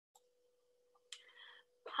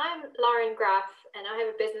I'm Lauren Graff, and I have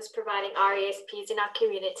a business providing RESPs in our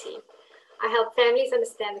community. I help families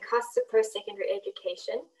understand the costs of post-secondary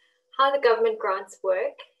education, how the government grants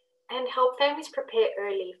work, and help families prepare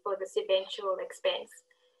early for this eventual expense.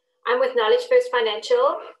 I'm with Knowledge First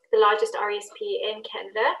Financial, the largest RESP in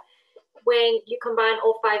Canada. When you combine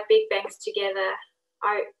all 5 big banks together,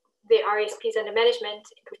 the RESPs under management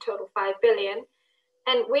total $5 billion,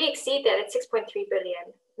 and we exceed that at $6.3 billion,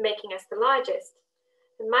 making us the largest.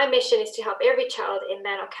 And my mission is to help every child in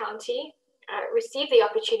Lanark County receive the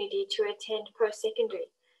opportunity to attend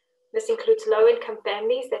post-secondary. This includes low-income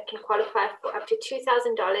families that can qualify for up to $2,000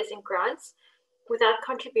 in grants without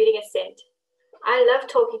contributing a cent. I love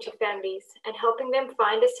talking to families and helping them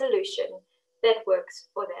find a solution that works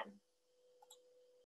for them.